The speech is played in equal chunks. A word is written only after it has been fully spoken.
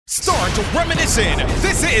Start reminiscing.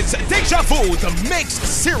 This is Deja Vu, the mixed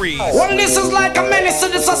series. Well, this is like a menace to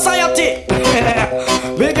the society.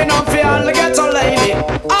 Big enough for all the ghetto lady.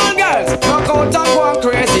 All girls, rock out and go on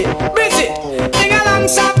crazy. Busy, ding along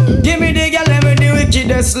shop. Give me the girl, let me the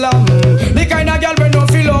wickedest slum. The kind of girl we no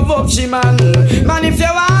feel love up, she man. Man, if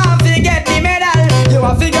you want to get the medal, you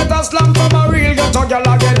have to get a slum from a real ghetto girl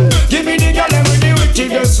again. Give me the girl, let me the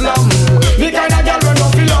wickedest slum. The kind of girl we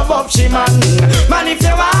no feel love up, she man. Man, if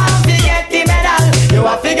you want to get the medal, you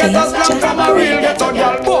have to get a slum from a real ghetto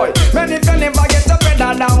girl. Boy, man, if you never get a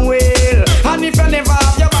pedal down wheel, and if you never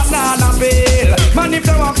have your banana peel, man, if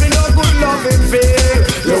you want to know good loving feel,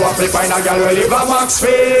 you have to find a girl who live a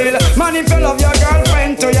Maxfield. Man, if you love your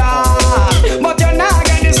girlfriend to ya, but you're not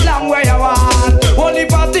getting slam where you want. Only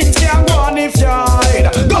for things can go on if you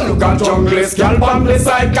hide. Go look at junglist, girl, bomb the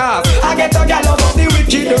side cars. I get a girl out of the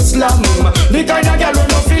wicked slum. The kind of girl who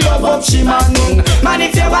no feel love up she man. Man,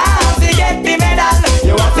 if you want to get the medal,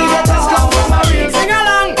 you have to get a slum from a real sing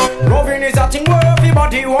along. Loving is a thing where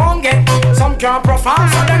everybody won't get. Some can't perform,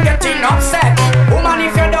 so them getting upset. Woman,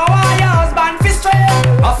 if you don't want your husband fi straight,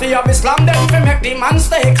 I feel you be slam them fi make the man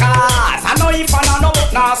stay class. I know if I know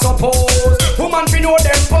but not suppose. Woman fi know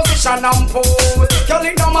them position and pose. Girl,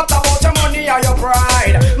 it don't matter about your money or your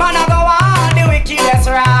pride. Man, I go on the wickedest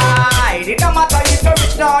ride. It don't matter if you're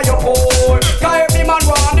rich or you're poor. Cause every man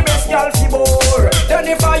want the best girl fi bore. Then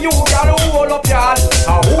if I you girl who hold up your hand,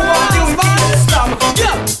 who want the wickedest slam?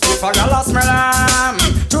 Yeah. If a girl a smell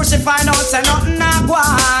true she find out say nothing a go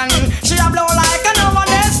on. She a blow like a no one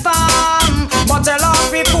storm, but tell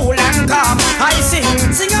her be cool and calm. I sing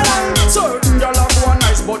along. Certain girl a go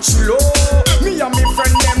nice but she low. Me and me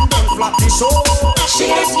friend them done flat the show. She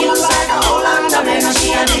gets used like a whole underman.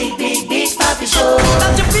 She a big party show.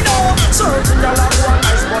 That you fi know. Certain girl a go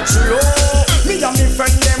nice but she low. Me and me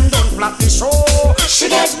friend them done flat the show. She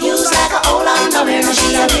gets used like a whole underman.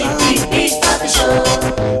 She a big party show.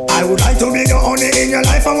 I would like to be the only in your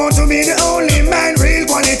life. I want to be the only man. Real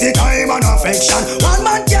quality time and affection. One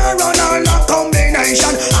man can run all that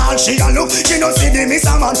combination. All she a look, she no see the miss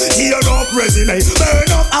a man. Tear up resume,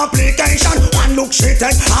 burn up application. One look she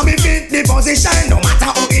take, and me fit the position. No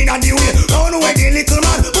matter who in a the way, run away the little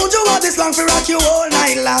man. Would you want this long for rock you all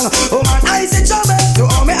night long? Oh man, I see trouble, to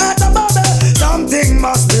all me heart a bubble. Something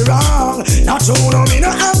must be wrong. Not true, no me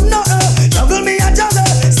no have nothing. Juggle me a juggle,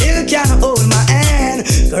 still can't hold my hand.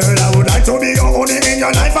 Girl, I would like to be the only in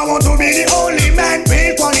your life. I want to be the only man.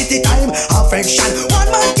 Real quality time, affection. One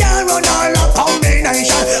man can run all a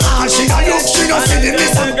combination. All she a look, she no see the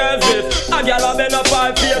miss. A girl a bend up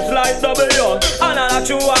her face like W. And I not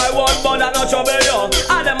true I want, but I not trouble you.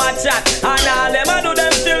 And them a chat, and all them a do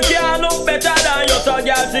them still can't look better than you. So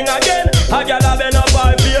girl sing again. A girl a bend up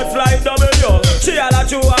her face like W. She a not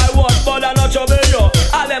true I want, but I not trouble you.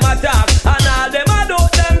 All them a talk, and all them a do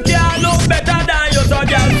them can't look better than you. So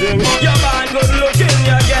girl sing. Your man good looking,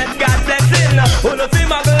 you get God blessing. Who no see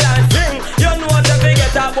muggle and sing. You know to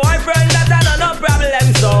forget a boyfriend, that a no problem.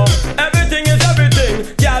 So everything is everything.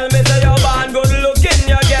 Girl, me say your man good looking,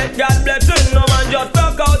 you get God blessing. No man just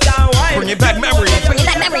broke out and wine. Bring it back memories.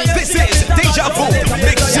 This is Deja Vu, the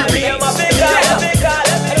mixed series.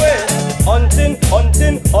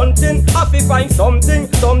 Hunting, I fi find something.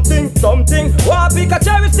 Want pick a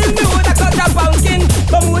cherry, still me woulda cut a pumpkin.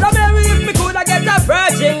 Come woulda marry if me coulda get a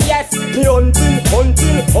virgin, yes. Me hunting,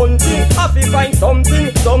 I fi find something.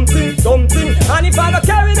 And if I no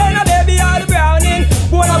carry, then a baby all the browning.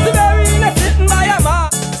 Born up to bury in a sitting by a man.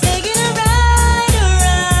 Taking a ride,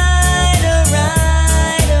 it's alright.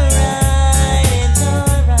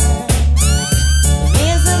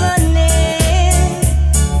 Here's the money.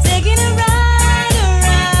 Taking a ride,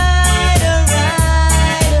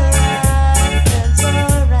 it's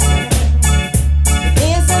alright.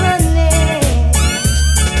 Here's the money.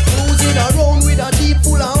 Cruising around with a jeep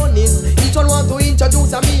full of honeys. Each one want to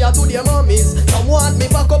introduce me to their mummies. Some want me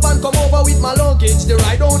back up and come over with my luggage. The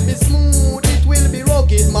ride won't be smooth, it will be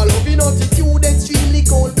rugged. My loving attitude extremely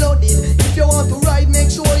cold-blooded. If you want to ride,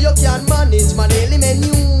 make sure you can manage. My daily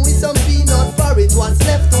menu is some peanut porridge. What's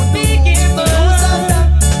left to do?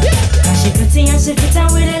 She pretty and she fit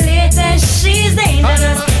out with the latest. She's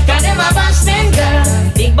dangerous. Got them a bashman girl.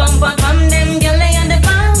 Big bumper from them girl lay on the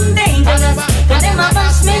farm. Dangerous. Got them a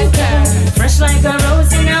bashman girl. Fresh like a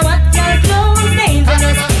rose in a what girl clothes.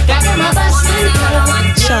 Dangerous. Got them a bashman girl.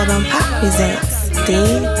 Sheldon Pop presents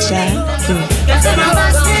Deja Vu. Got them a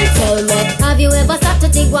bashman girl. Have you ever stopped to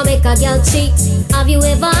think what make a girl cheat? Have you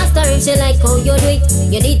ever asked her if she like how you do it?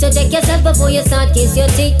 You need to check yourself before you start kiss your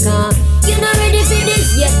teeth. You're not ready for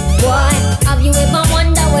this yet, boy. Have you ever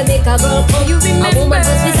wondered what make a girl come? You remember? A woman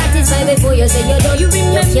must be satisfied before you say you don't. You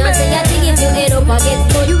remember? You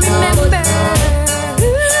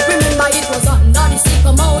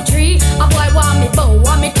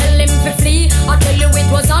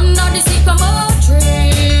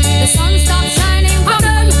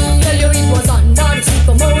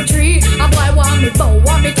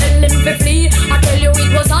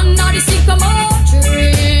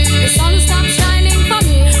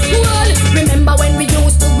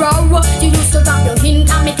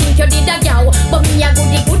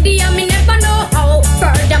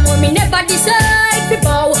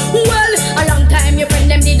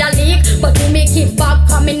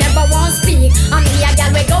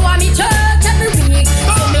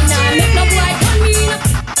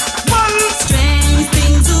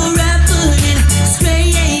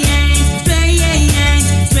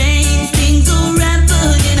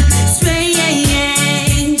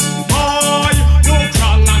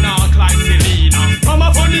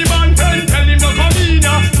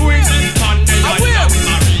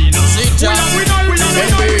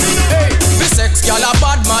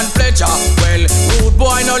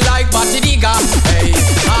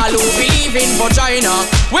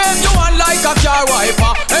a car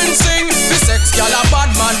wiper and sing. The sex gal a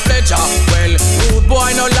bad man pleasure. Well, rude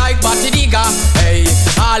boy no like batty digger. Hey,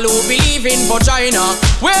 all who believe in vagina,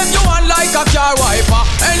 wave you on like a car wiper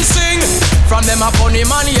and sing. From them a funny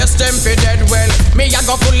man, yes them fi dead well. Me a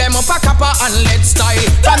go pull them up a copper and lead style.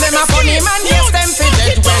 From them a funny man, yes them fi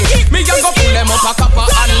dead well. Me a go pull them up a copper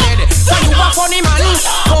and lead. When you a funny man,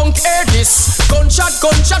 punk hear this.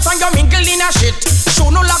 Gunshot from your mingle in a shit. Show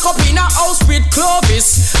no lock up in a house with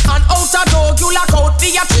Clovis. And out a dog you lock out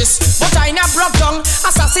Beatrice. But I na broke down,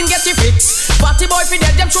 assassin get it fix. Batty boy fi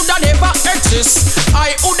dead, them shoulda never exist.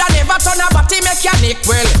 I woulda never turn a batty mechanic.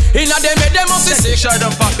 Well, inna them head them must be sick. Shut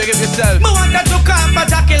up, fuck, big up yourself. Me want to come for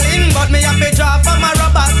Jacqueline, but me have to draw for my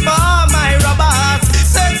robots,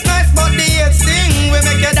 Sex nice, but the hate sting. We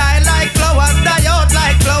make you die like flowers, die out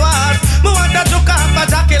like flowers. Me want to come for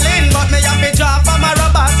Jacqueline, but me have to draw for my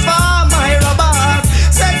robots,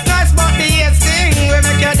 Sex nice, but the hate sting. We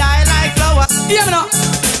make you die like flowers. Yeah, me now.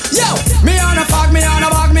 Yo, me on a fog, me on a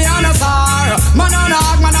bog, me on a star. Man on a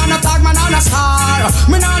hog, man on a tag, man on a star.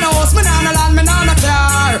 Me on a house, me on a land, me on a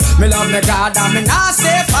car. Me love me God and me not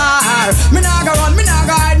stay far. Me not go run, me not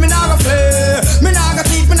go hide, me not go flee. Me not go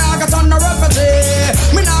thief, me not go turn no refugee.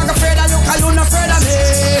 Me not go afraid of you, cause you not afraid of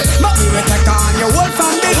me. But me will take on your whole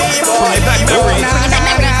family. Play back memories.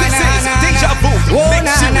 This is Deja Vu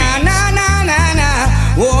Mix Series.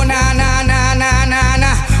 Oh na na na na na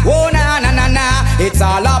na. Oh na na na na. It's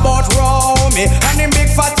all about Romy and them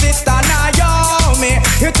big fat sister Naomi.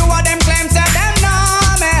 You two of them claims that them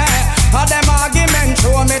know me. All them argument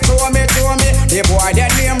throw me. The boy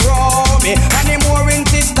that name Romy and them warring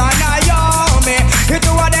sister Naomi. You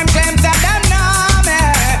two of them claims that them know me.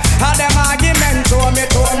 All them argument throw me.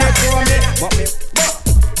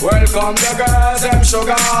 Welcome the girls, them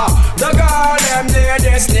sugar. The girl, them need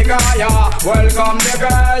this nigga, yeah. Welcome the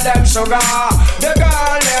girl, them sugar. The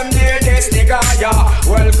girl, them need this nigga, yeah.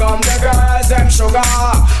 Welcome the girls, them sugar.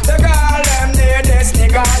 The girl, them need this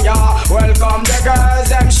nigga, yeah. Welcome the girls,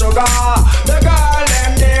 them sugar. The girl,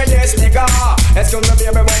 them need this nigga. Excuse me,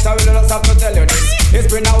 baby, but I will just have to tell you this. It's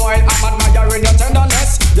been a while, I'm admiring your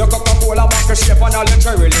tenderness. Your Coca-Cola back shape and all the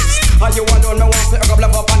cherry lips. And you alone know want to pick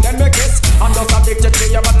up up and then make it. I'm just addicted to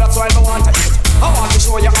you, but that's why I want to eat. I want to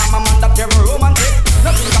show you I'm a man that very romantic.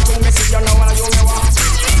 Nothing got to me, see you know when you me want.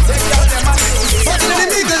 Take care of them and you. What's in the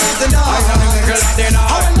middle of the night? I'm in the middle of the night.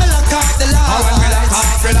 How when me lock off the light? How when me lock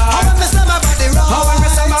off the light? How when me slam my body right? How when me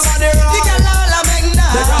slam my body right? The girl all a make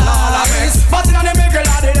nice. The girl all a make. But in the middle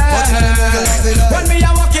of the night. When me a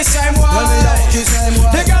walk the same way.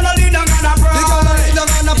 The girl a lean down on a bride.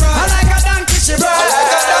 I like a donkey she bride.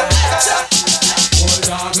 Hold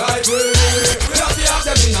on like we have to have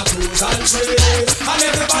them in a twos and threes. And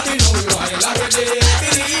everybody know you while already.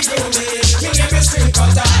 Believe you me, me name is String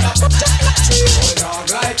Cutter. Hold on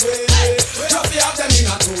like we have to have them in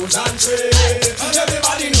a twos and threes. And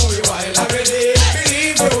everybody know you while already.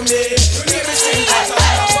 Believe you me, me name is String Cutter.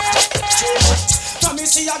 Come me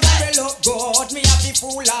see a girl look good, me have to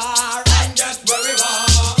fool her and just worry her.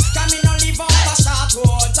 Can me no live off a short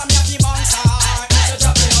road, so me have to bounce her. So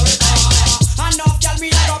drop me now with her. Enough girl me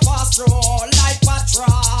a go pass through like patrol.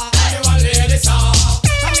 You a lady star.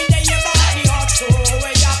 I mean they ever the hot show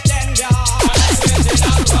where you have them girls.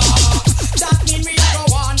 That mean me a go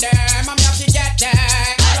on them, and me have to get them.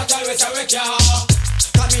 I don't always say we care.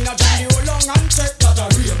 Can me no join you long and check that a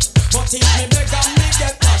real. But if me beg and me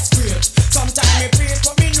get that straight. Sometimes me face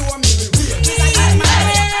but me know me will wait.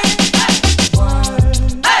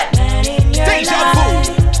 Deja Vu.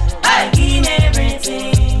 I give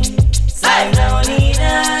everything, so I don't need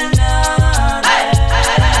another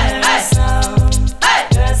song.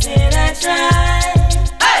 Just till I try,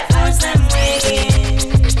 force them waiting,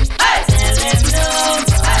 tell them no.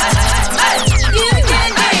 You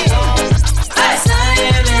can give, I saw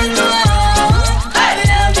you been wrong,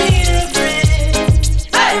 without being afraid.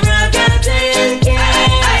 I broke out and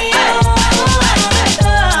carry on,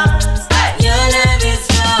 'cause your love is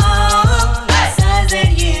strong. The size that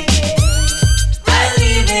you give, we're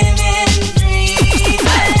living in dreams.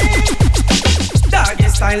 Doggy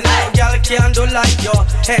style, no girl can do like you.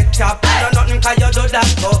 Head top, no nothing can you do that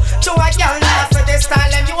go. Show a girl now for the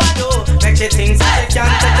style and you a do. Make she think so she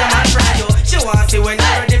can't take your man from you. She want see when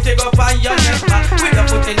you're ready to go on your neck back. With your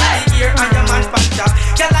foot in the ear and your man punch up.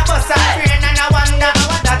 Girl a bust a brain and I wonder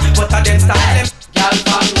how that. But I then style them. Girl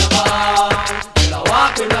from the bar, you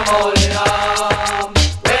walk with the holy arm.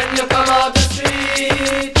 When you come out the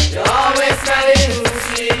street, you always smelling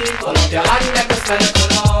sweet. Pull up your hand, make you smell the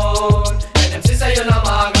cologne. And them sister you know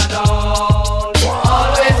maga down.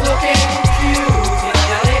 Always looking cute, in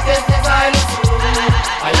your latest design suit.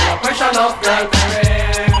 Are you a question of girl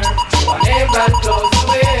career? You a name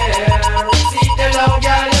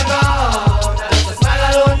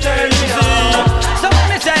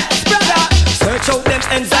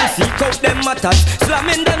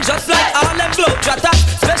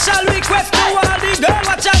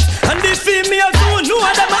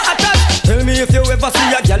ever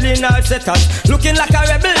see a girl in her setup looking like a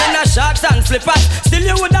rebel in a shorts and slippers. Still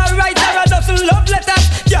you woulda write her a dozen love letters.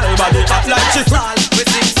 Girl body hot like she all we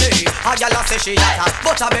sing. A girl a say she hotter,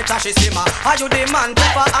 but a better she simmer. Are you the man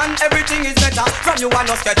pepper and everything is better? From you a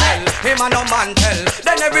no tell, him a no man tell.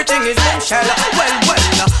 Then everything is bombshell. Well,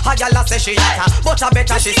 a girl a say she hotter, but a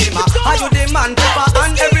better she simmer. Are you the man pepper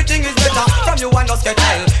and everything is better? From you a no tell,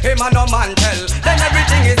 him a no man tell. Then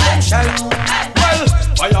everything is bombshell. Well,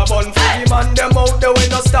 fire burn for the man them out there we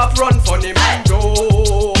no stop run funny man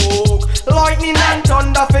joke. Lightning and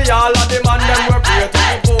thunder for all of the man them we pray to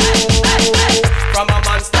the Pope. From a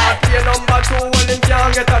man start pay number 2, well him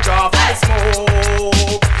can't get a drop of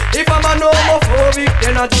smoke. If a man homophobic,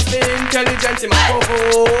 then I just be intelligent him a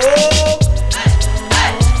provoke.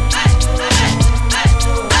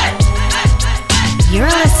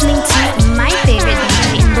 You're listening to my favorite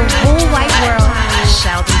DJ in the whole wide world,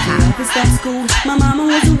 Sheldon Cobb. I stopped school, my mama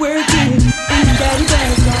wasn't working, and my daddy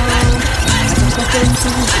was gone. I took my 32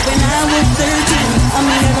 when I was 13. I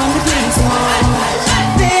mean, I run the place on.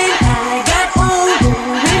 Then I got older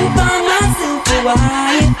and found myself a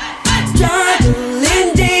wife, struggling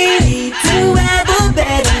daily to have a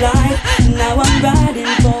better life. Now I'm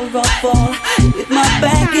riding for a fall, with my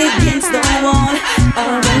back against the wall.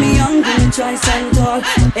 When me young, me try stand tall.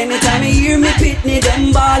 Anytime you hear me pitney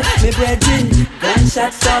them ball, me brethren,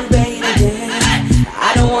 gunshots start rain again.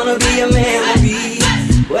 I don't wanna be a memory,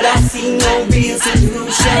 but I see no real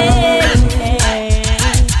solution.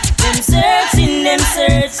 Them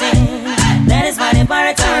searching, that is why they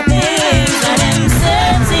borrow our things. Them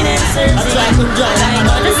searching and searching.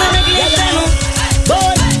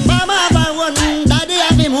 Boy, mama have a one, daddy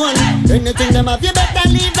have him one. Anything them have, you better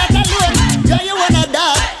leave that alone. Yeah, you wanna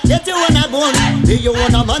dog, yet you wanna bone. Yeah, you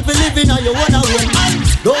wanna man for living or you wanna win. And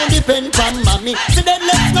don't depend on mommy. See then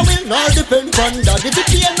let's no will not depend on daddy. If you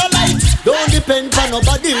pay no life, don't depend on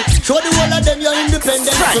nobody. Show the whole of them your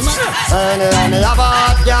independence. And me have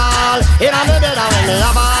a girl, in a me bed when me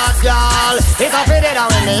have a girl. It's a fitted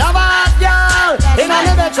when me have a girl. In a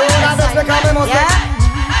me bedroom, I just become a Muslim.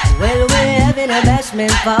 Well, we're having a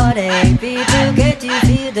bashment party. People get you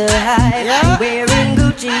feel the hype. Yeah. Wearing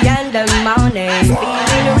Gucci and the money.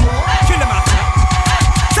 Feeling Kill them after.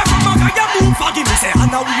 Say from my guy, you move forgive me. Say,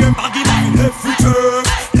 and now we are baggy man every turn.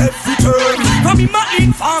 From me my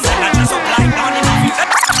inform, and I just up like down in my feet.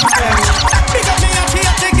 Big up me and she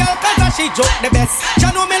a the girl, cause she joke the best.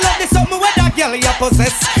 You know me love this something where that girl you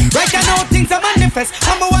possess. Right now things are manifest.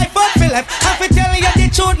 I'm a wife up for left. I fi tell you the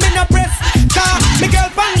truth, me no press. Cause me girl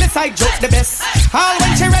pan the side joke the best. All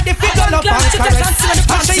when she ready fi go up and caress.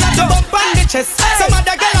 And she have the bump on the chest. Some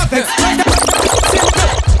other girl a vex.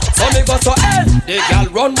 So me go so hell. The girl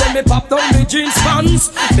run when me pop down me jeans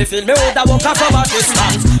pants. Me feel me woulda walk a from a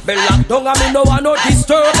distance. Me lock down and me no want no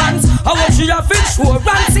disturbance. I want she a fit sure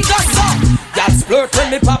and she got so. Girl splurt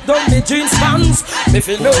when me pop down me jeans pants. Me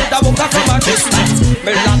feel me woulda walk a from a distance.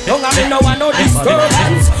 Me lock down and me no want no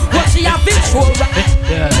disturbance. What she a fit sure.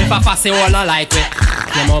 If I pass it all no like it,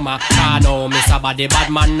 your mama can't know miss a body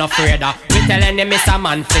bad man no afraid of. We telling him miss a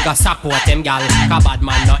man figure support him gal. Cause bad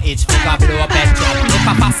man no itch figure blow up head job. If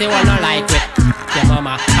I pass it all no like it, your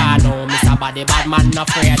mama can't know miss a body bad man no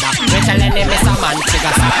afraid of. We telling him miss a man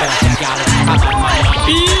figure support him gal. Cause bad man no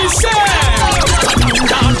Be safe.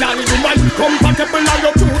 Down you man compatible and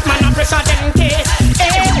your truth man a pressure them case.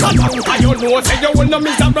 Come on, cause you know say you will no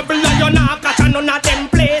miserable and you not catch none of them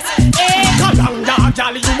place. Come on,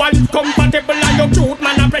 Jolly, you are compatible and your truth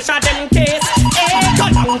man a pressure them case.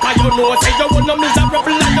 Come on, cause you know say you will no miserable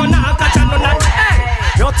and you not catch none of them.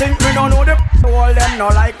 You think me don't know the all them no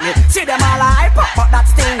like me. See them all hype up, but that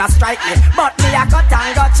still not strike me. But me a cut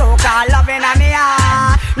and got choke all loving on me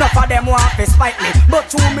heart. None of them want to spite me, but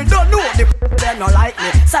to me don't know the them no like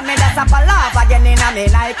me. So me that's up a laugh again in a me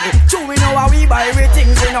like me. True we know how we buy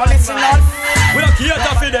everything, we no listen all. We don't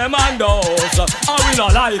cater for them and those, and we no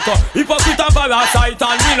like hypocrite and parasite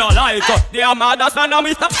and we no like. They are mad as man and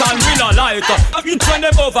we stop and we no like. It's when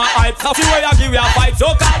them overhype, so see where you give you a fight.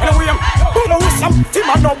 So can't we who know something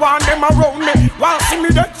I no want them around me. Want see me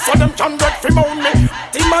dead so them can get free moan me.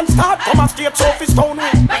 Team man start from a state so fi stone me.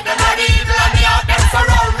 Make them body evil and the heart them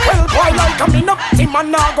surround me. Well boy like a me up, team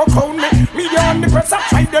man now go crown me. Media on the press I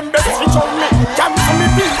try them best to show me. Cancel me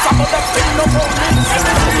beats about that thing no phone me.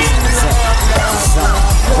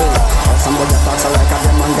 Somebody talks like a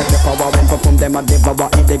them and take the power when perform them a devour.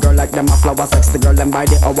 Eat the girl like them a flower, sex the girl them by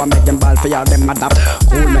the hour. Make them ball for y'all, them adapt.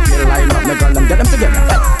 Cool, me feel line up, me girl them get them together.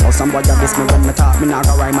 Oh, some boy this me when me talk, me nah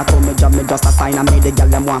go rhyme. I told me job, me just a sign. I made the girl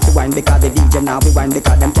them want to wine because the DJ now we wine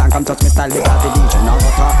because them can't come touch me style because the DJ now go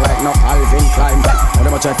talk like no Calvin Klein. But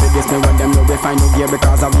them a try to diss me when them know we find no gear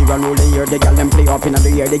because we run all the year. The girl them play up in the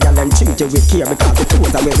year, the girl them treat you with care because the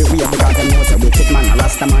tools are very weird because them know say we kick man a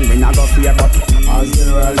rasta man we nah go fear. But as the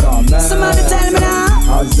world come back, somebody tell me now.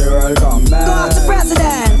 As the world come back, go out to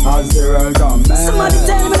president. As the world come back, somebody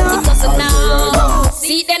tell me now. Because now,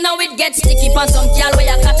 see then now it gets sticky for some girl where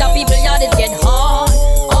you catch up people yard it get hard.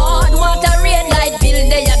 Hard water red light bill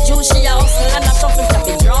they a juicy hustle and a something to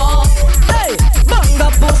be draw. Hey,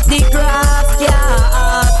 banga push the grass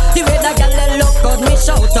cat. The way that girl look good me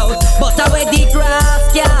shout out, but I wear the grass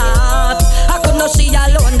cat. I could not see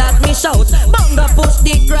alone that me shout. Banga push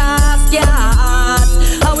the grass cat.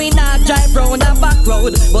 And we not drive round a back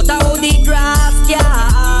road, but I hold the grass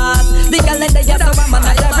cat. The girl in the yard so I'm on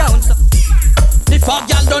the ground. If a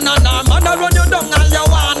girl done on her man, I run you down and you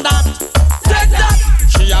want that. Take that.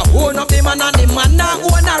 She a own up the man and the man a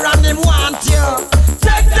own her and him want you.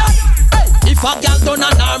 Take that. Hey. If a girl done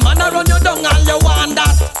on her man, I run you down and you want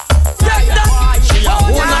that. Take that. She a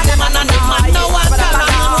own up the man and the man a want her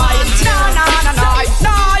and him want you.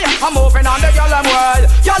 No, I'm moving on the yellow world.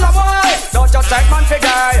 Yellow world, don't just take man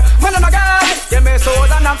figure. Man on a guy, give me soul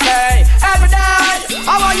and I'm play. Every day,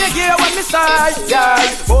 I want you hear what me say. Yeah,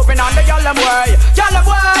 moving on the yellow world. Yellow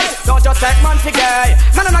world, don't just take man figure.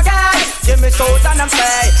 Man on a guy, give me soul and I'm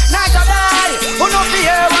play. Night or day, who don't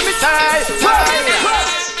hear what me say.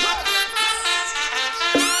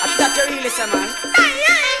 That's your really say, man.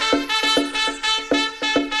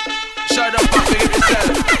 Shut up, papi,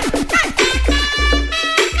 yourself.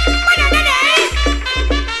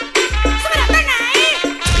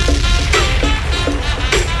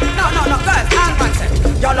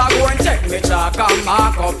 Y'all are going to take me chalk and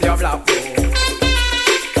mark up your black book.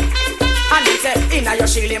 And he say, inna your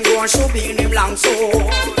shield him go and shoot in him long sword.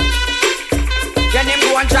 Then him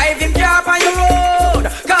go and drive him car on your road,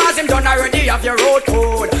 cause him done already have your road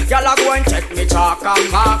code. Y'all are going to take me chalk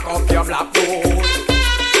and mark up your black book.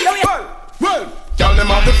 Well, y'all them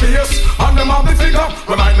have the face and them have the figure.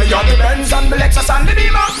 Remind me of the Benz and the Lexus and the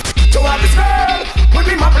Beamer. To have this girl will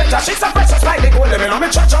be my pleasure. She's a precious like the gold living on me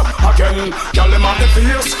treasure. Again, y'all them have the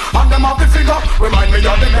face and them have the figure. Remind me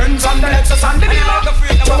of the Benz and the Lexus and the Beamer.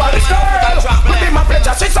 To have this girl will be my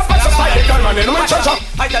pleasure. She's a precious like the gold living on me treasure.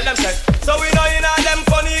 I tell them say, so we know in them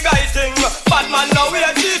funny guy thing. Bad man now we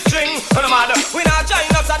a G-string. No matter, we not join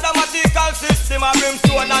up a dramatical system. A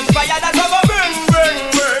brimstone and fire that's over bring.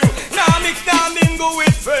 Now mix, now mingle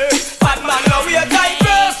with faith. Bad man now we a tight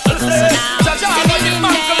verse.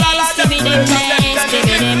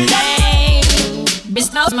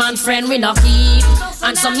 Business man friend we no keep,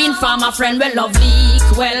 and some informer friend we love leak.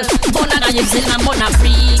 Well, bona na New Zealand, bona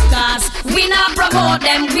Africas. We not promote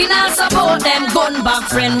them, we not support them. Gun back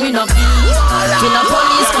friend we no keep. Killer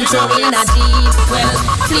police control we not deep. Well,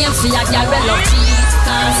 flames for your girl we love cheat.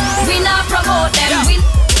 Cause we not promote them, we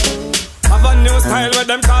have a new style where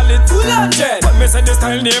them call it Full and Jet. But me say the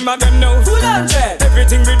style name of them now Full and Jet.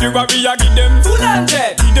 Everything we do we a give them Full and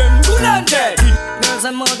Jet. Give them Full and Jet. Girls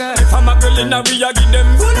and more girls. If I'm a girl in a we a give them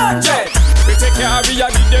Full and Jet. We take care we a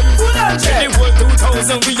give them Full and Jet. The whole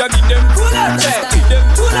 2000 we a give them Full and Jet. Give them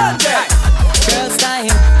Full and Jet. Girls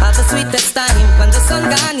time, have the sweetest time when the sun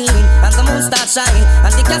gone in and the moon start shine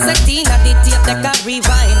and the cassette in and the tape they can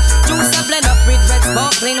rewind. Juice a blend up with red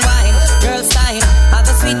sparkling wine. Girls time, have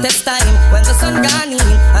the sweetest time when the sun gone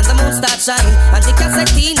in and the moon start shine and the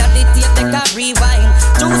cassette in and the tape they can rewind.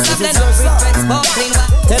 Juice a blend up with red sparkling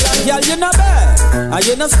wine. Tell a girl you not bad, and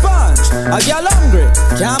you not sponge. A girl hungry,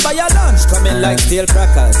 can't buy your lunch. Coming like steel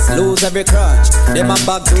crackers, lose every crunch. Them a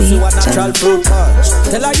bag juice, you a natural fruit punch.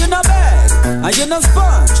 Tell her you not bad, and you no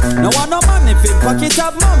sponge. No one no money fit pocket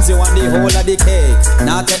of mums. You want the whole of the cake,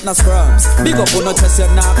 not get no scrums. Big up on no chest, you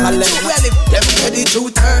not collect. Well if them say the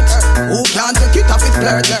truth hurt, who can't take it off his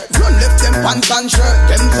flirt? Run left them pants and shirt.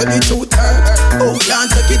 Them say the truth hurt, who can't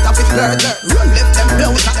take it off his flirt? Run left them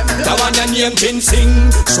blouse. That one your name Tin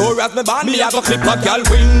Sing. Sure as me band, me have a clip of gal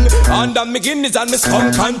wing. Under me Guinness and me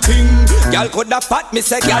skunk and ting. Gal coulda fat, me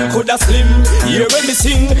say gal coulda slim. Hear when me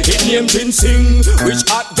sing, it name Tin Sing. Which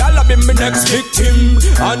hot gal a be me next victim.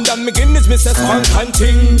 Under me Guinness, me say skunk and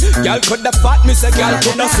ting. Gal coulda fat, me say gal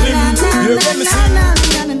coulda slim. Hear when me sing.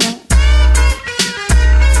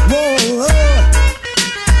 Whoa,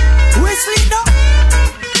 we sleep now.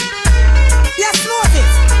 Yes,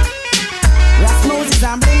 Moses. Yes, Moses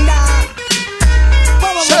and bring that.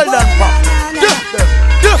 Sheldon Pop,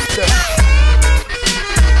 dust them.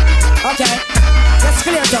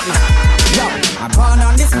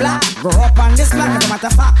 Grew up on this block, as a matter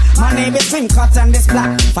of fact. My name is Swing Cut and this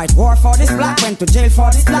black. Fight war for this black, went to jail for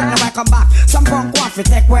this black. Now I come back. Some punk want to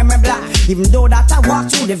take away my black. Even though that I walk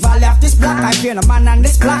through the valley of this black, I feel a man on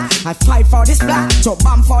this black. I fight for this black, so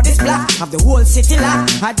bomb for this black. Have the whole city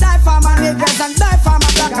locked. I die for my niggas and die for my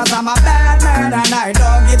black. Cause I'm a bad man and I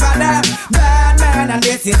don't give a damn. Bad man and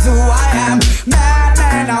this is who I am. Bad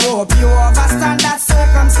man, I hope you understand that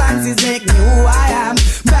circumstances make me who I am.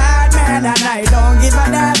 Bad man and I don't give a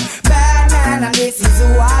damn. Bad man and this is who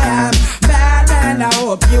I am. Bad man, I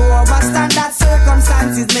hope you understand that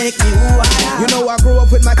circumstances make me who I am. You know I grew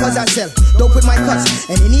up with my cousin sell, dope with my cuz.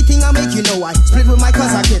 And anything I make, you know I split with my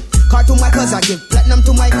cuz I give. Car to my cuz I give, platinum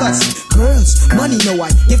to my cuz. Girls, money no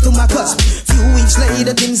I give to my cuz. Few weeks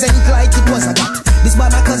later things ain't like it was I got. This by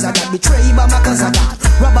my cuz I got, betrayed by my cuz I got.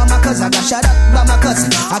 Robbed by my cuz I got, shot up by my cuz.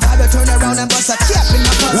 I gotta turn around and bust a cap in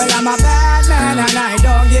my cuz. Well I'm a bad man and I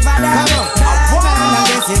don't give a damn. Bad man and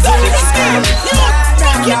this is who I am. Bad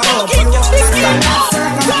man, I hope you understand that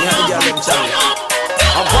circumstances.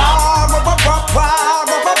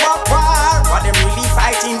 What them really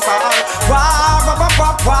fighting for?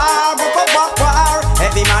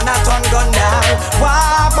 Every man a turn gun now.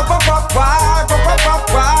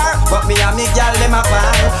 But me and me girl them a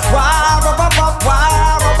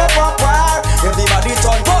everybody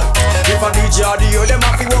turn gun. If a DJ or the yo, them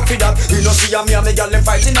have to work for that. You know see a me and me girl them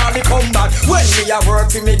fighting all the combat. When me a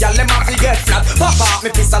work for me girl them have to get flat. Pop out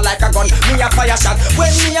me pistol like a gun, me a fire shot.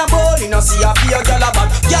 When me a ball, you know see a be a girl a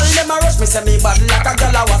bad. Girl them a rush me say me bad like a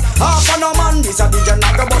girl a was. Half a no man, this a DJ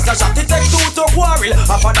not go bust a shot. It take two to quarrel.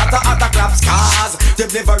 Half a that a clap scars. Them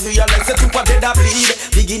never realize the two a dead a bleed.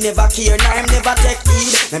 Biggie never care, now him never take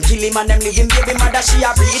heed. Them kill him and them leave him baby mother she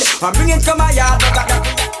a breed. And bring it come a yard, but a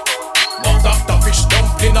Not after fish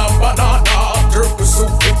dumpling and banana. Turkey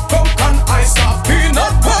soup with pumpkin ice off.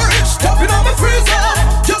 Peanut porridge, topping on the freezer.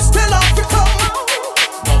 Just tell off the come.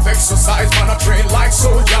 Enough exercise, man, I train like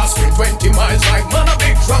soldiers. Sprint 20 miles like man, a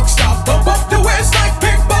big truck stop. Bump up the waist like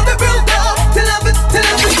big bodybuilder. Till every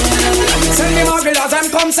Send the Marvelous them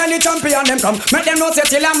come, send the champion them come. Make them know say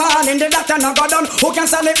till a man in the doctor no go down. Who can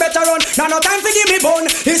stand it better run? Now no time to give me bone.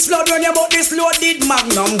 It's flood when you bought this loaded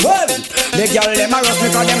magnum. Well, the girl them a rush me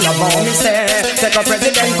cause them love how me say. Take a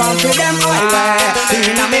president from to them highway.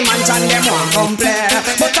 Inna me mansion them want come play.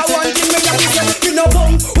 But I want thing me a be say, me no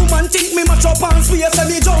bum. Woman think me match up and swear say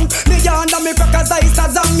me junk. Me yonder me crackers ice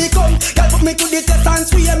as and me come. Girl put me to the test and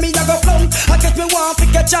swear me a go flunk. I guess me want to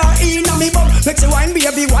catch her inna me bum. Make she wine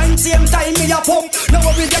baby wine same time me a pump. Now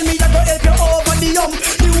we tell me I go help you over the hump.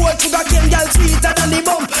 The whole sugar cane girl sweeter than the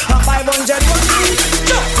bump. A 500 one.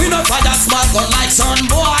 We no fire small gun like son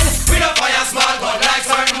boy. We no fire small gun like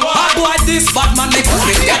certain boy. Hard boy this bad man they come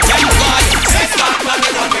get them boy. This bad man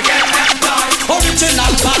they come get them boy.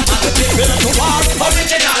 Original bad man they prepare to war.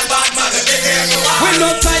 Original bad man they prepare to war. We no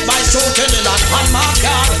try by shooting in that man my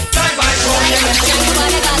car. Try by shooting.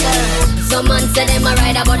 Some man say them a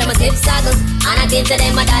ride but them a zip saddle. And I think say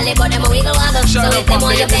them a dolly but them a wiggle waggle. So if them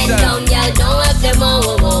want you bend down, y'all don't have them a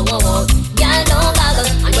whoa whoa whoa whoa. Y'all don't goggle.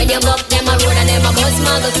 And when you buck them a road and them a bus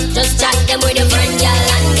muggle, just chat them with your friend y'all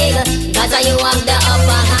and giggle. Cause you have the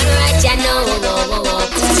upper hand right you know. Whoa whoa whoa.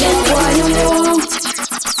 Just why you know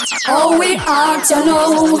how we act you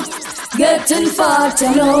know. Getting fat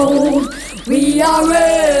you know. We are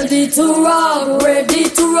ready to rock, ready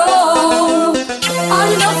to roll. On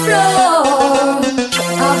the floor,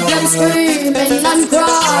 have them screaming and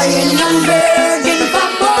crying and begging for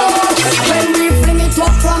more. When we fling it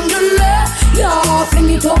up from the left, yeah, fling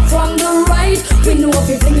it up from the right. We know if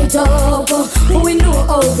we fling it up, we know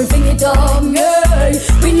how we fling it up, yeah.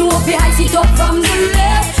 We know if we ice it up from the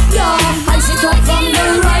left, yeah, ice it up from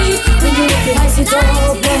the right. We know if we ice it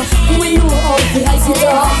up, we know how we ice it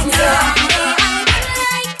up, yeah.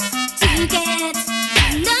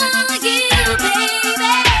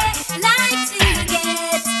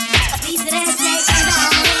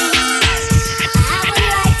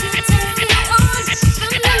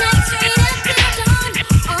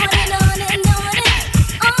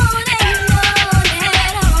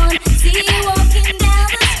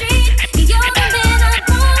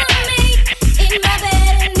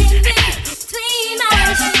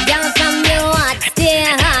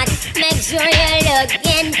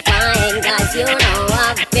 You know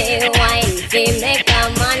I feel wine, feel make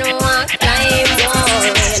a man walk like more.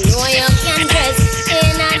 You know you can dress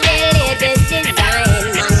in a the latest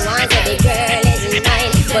design. Man wants the girl is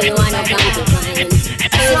mine, but you wanna come to find.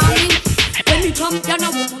 When me champion a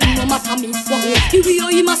woman, no matter me, wow. The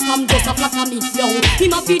way he must come just a flatter me, yo.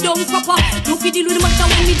 He must be down proper. No fi deal with the matter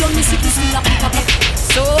when me done me see this will a pick up.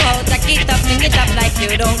 So take it up, bring it up like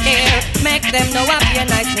you don't care. Make them know of your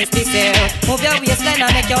niceness this year. Move your waistline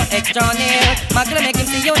and make your extra near. Magla make him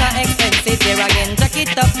see you not expensive here again. Take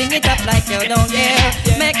it up, bring it up like you don't care.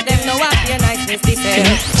 Make them know of your niceness this year.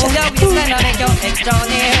 Move your waistline and make your extra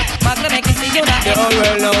near. Magla make him see you not the whole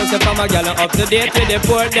world knows if I'm a gal up to date with the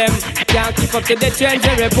board them. Can't keep up to the trends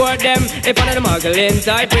and report them. If I'm the muggling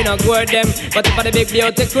type, we not court them. But if I'm the big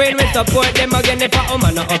beauty queen, we support them. Again, if I'm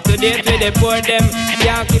not up to date with the board them.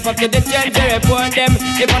 Can't keep up to the trends and report them.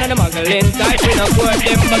 If I'm the muggling type, we not court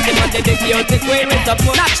them. But if I'm the big beauty queen, we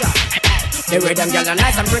support them. The rhythm girl are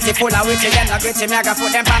nice and pretty, full of witty and gritty. Me I go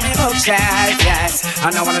put them on me bookshelf, yes.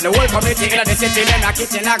 And now one of the whole community in the city, them a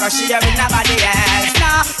kitchen I go share with nobody else.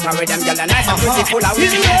 Nah, the rhythm girl are nice and pretty, full of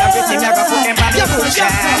witty and gritty. Me I go put them on me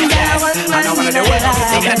bookshelf, yes. And now one of the whole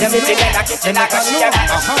community in the city, them a kitchen I go share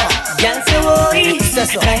with. Girl say oi,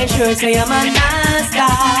 I sure say I'm a nice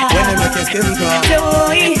guy. When they make your skin crawl. Say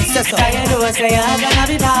oi, I know say I'm gonna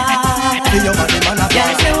be bad. Feel your body man a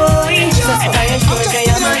girl say oi, I sure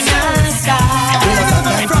say I'm a nice guy.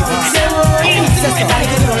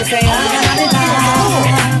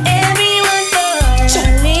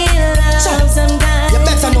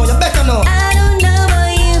 You better know. I don't know about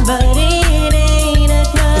you, but it ain't a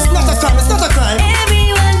crime. It's not a crime, it's not a crime.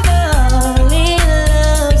 Everyone fall in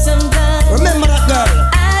love sometimes. Remember that girl.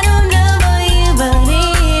 I don't know about you, but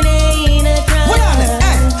it ain't a crime. What on it?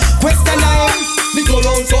 Hey, question now. Me go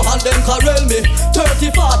round so hard them carrel me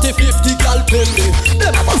 30, 40, 50 gal pay me.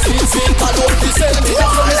 Them have a sweet alone to sell me.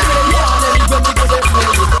 That's why me spend yarn and when me go they play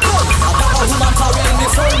me. A woman carrel me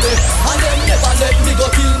Sunday and them never let me go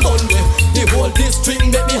till Monday. The whole district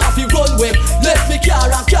make me happy run way. Let me car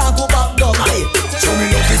and can't go back down. So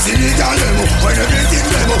me love to see the gal them when everything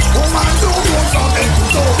them woman do go from head to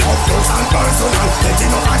toe, up close and personal, get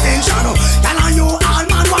enough attention. Gal and you all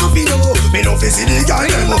man want to know. Me love to see the gal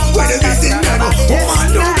them when everything them woman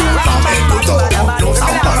do go from head to toe, up close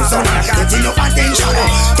and personal, get enough attention.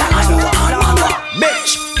 Gal and you all man want.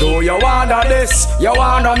 Bitch, do you wanna this? You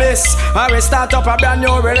wanna miss? I will start up a brand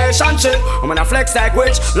new relationship. I'm gonna flex like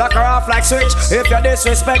witch, lock her off like switch. If you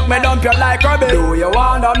disrespect me, dump you like rubbish. Do you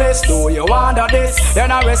wanna miss? Do you wanna this?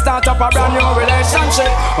 Then I will start up a brand new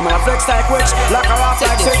relationship. I'm gonna flex like witch, lock her off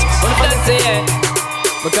like switch. That's it.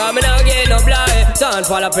 Because me now get no blind. Don't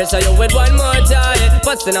fall pressure you with one more time.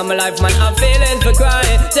 Busting on my life, man, I'm feeling for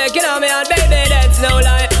crying. Taking on me out, baby, that's no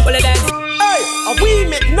lie. Well, that's we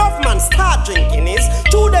make enough man start drinking is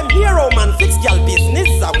to them hero man fix girl business.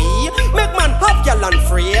 We make man have girl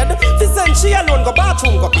unafraid. This and she alone go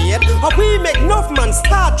bathroom go bed. We make enough man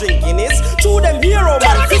start drinking is to them hero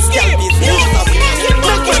man fix girl business.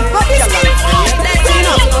 Make man have girl unafraid.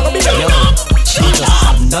 She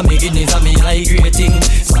just the beginnings of me like greeting.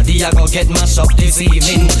 Somebody I go get mashed up this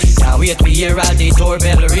evening. Can't wait to hear all the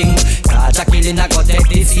doorbell ring. Cause a killing I go take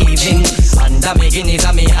this evening. And the beginnings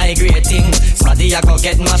of me high greeting. Somebody I go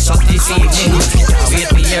get mashed up this evening. Can't wait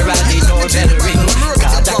to hear all the doorbell ring.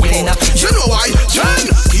 Cause a killing I. You know why? John,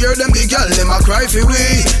 hear them the girl them a cry for we.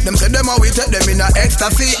 Them say them a we take them in a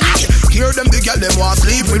ecstasy. Hear them the girl them want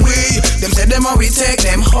sleep with we. Them say them a we take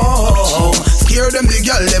them home. Hear them the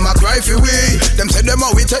girl them a cry for we. Them say them a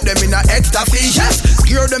we take them in a ecstasy. Yes.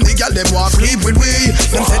 Hear them the girl them want sleep with we.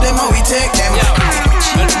 Them say them a we take them.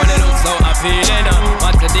 Well, money looks so appealing.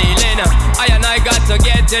 What's the dealing? I and I got to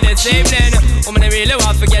get to this evening. Woman, I really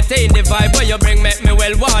want to get in the vibe. But you bring me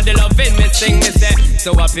well, want the loving me sing me say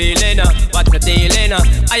so appealing. What's the dealing?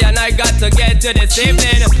 I and I got to get to this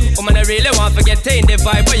evening. Woman, I really want to get in the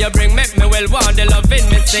vibe. But you bring me well, want the loving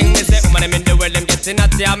me sing me say. Woman, I'm in the world, them getting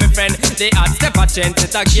at ya, my friend. They hot step a change,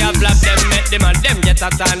 it a key flap them. Make them and them get a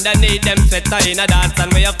stand and need them set in a dance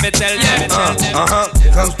and we have to tell them.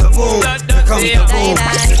 Here comes the boom, here comes the boom,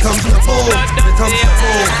 here comes the boom, here comes the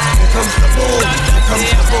boom, here comes the boom, here comes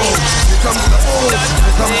the boom, here comes the boom,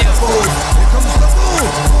 here comes the boom, here comes the boom,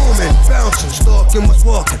 booming, bouncing, stalking, what's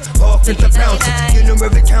walking, walking to bouncing, you know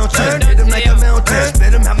every counting, hit them like a mountain,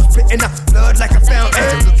 let them have them spitting out blood like a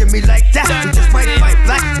fountain. Look at me like that, you just might fight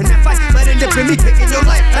black, and that fight, let it dip in me, taking your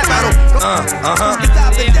life, that battle. It's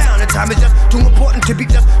up and down, the time is just too important to be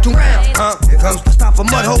just too round. Here comes the stop a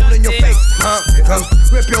mud hole in your face. Here comes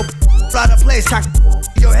rip your fly the place, cock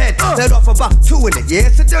your head, let off about two in it.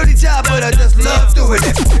 Yeah, it's a dirty job, but I just love doing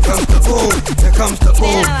it. Here comes the boom, here comes the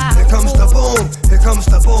boom, here comes the boom, here comes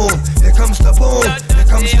the boom, here comes the boom, here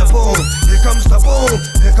comes the boom, here comes the boom,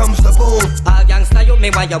 here comes the boom. All gangsta you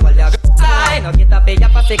me why you all your lie. No get up your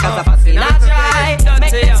pussy cause the pussy not dry.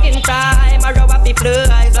 Make them skin cry, my rub up the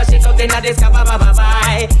fly. So she talking at this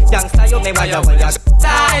bye. Gangsta you me why you all your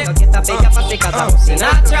lie. No get up your pussy cause the pussy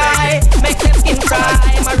not dry. Make them skin cry,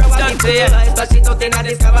 my rub up the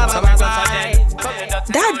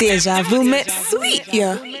That deja vu meant sweet,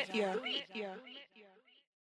 yeah.